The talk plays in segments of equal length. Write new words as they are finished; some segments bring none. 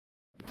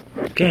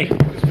Okay.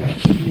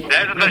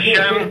 Be'ezrat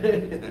Hashem.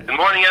 Good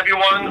morning,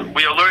 everyone.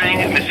 We are learning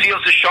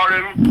Mesilas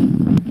Yesharim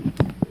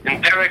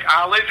in Perek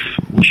Aleph,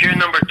 shir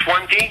number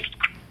 20.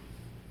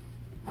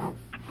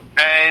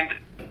 And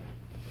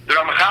the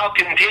Ramchal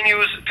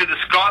continues to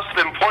discuss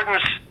the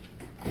importance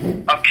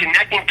of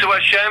connecting to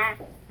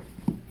Hashem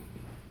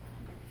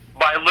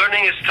by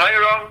learning His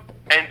Torah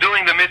and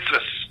doing the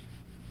mitzvahs.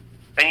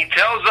 And he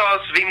tells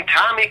us, Vim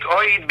tamik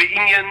oid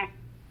be'inyan,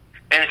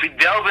 and if we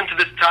delve into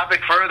this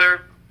topic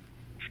further,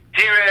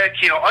 Tireh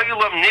ki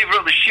ha'olam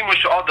nivra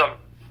l'shimush adam.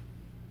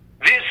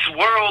 This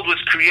world was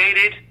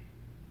created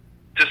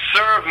to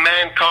serve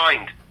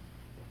mankind.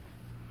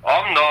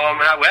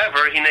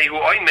 However, hinehu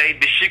oimei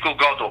b'shikul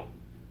gadol.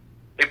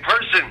 A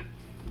person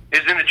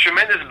is in a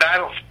tremendous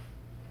battle.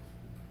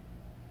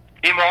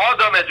 Ima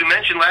adam, as we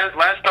mentioned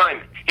last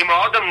time, Ima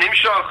adam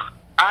nimshach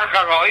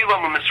achar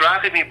ha'olam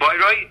u'misrachim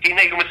mi'boiroi,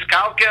 hinehu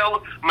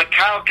miskalkel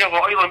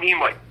ha'olam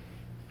imoi.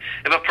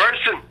 If a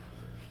person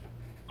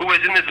who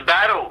is in this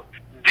battle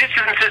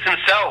distances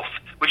himself,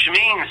 which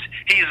means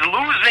he is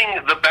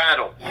losing the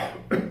battle,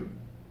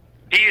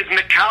 he is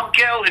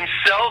mekalkel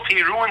himself,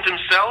 he ruins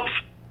himself,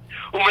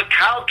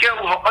 u'mekalkel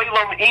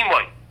ha'olam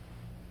imoi,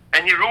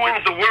 and he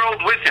ruins the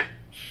world with him.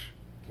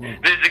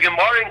 There's a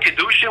Gemara in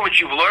Kedushin which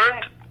you've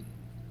learned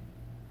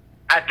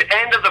at the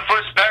end of the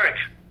first parak,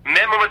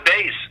 Memamad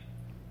Beis,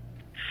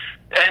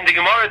 and the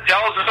Gemara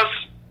tells us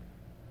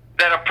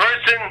that a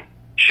person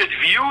should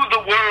view the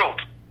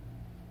world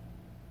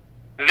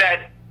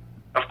that,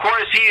 of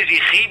course, he is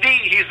Yichidi,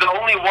 he's the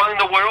only one in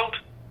the world.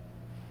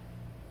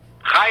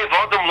 Chayav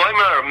Adam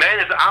Loimer, man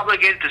is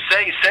obligated to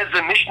say, says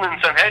the Mishnah in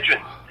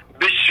Sanhedrin,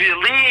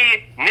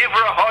 B'shvili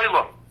Nivra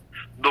Hoilam,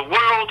 the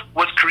world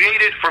was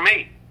created for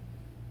me.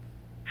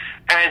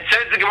 And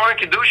says the Gemara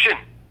in Kedushin,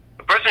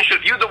 a person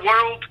should view the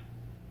world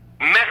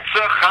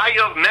Mechza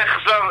Chayav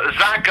Mechza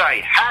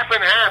Zakai, half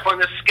and half on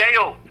the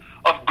scale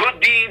of good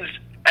deeds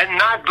and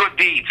not good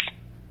deeds.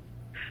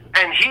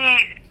 And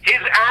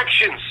his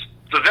actions,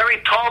 it's a very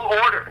tall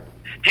order.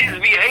 His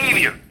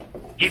behavior,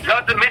 he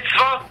does the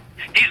mitzvah,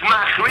 he's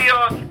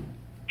machriya,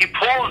 he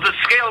pulls the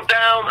scale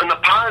down on the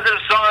positive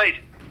side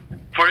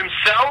for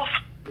himself.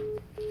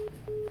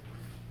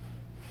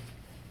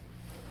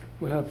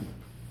 What happened?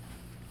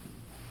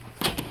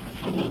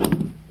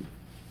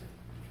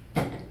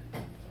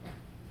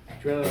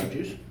 Do you want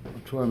juice?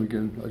 I'll try him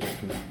again.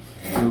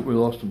 We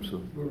lost him,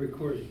 so. We're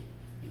recording.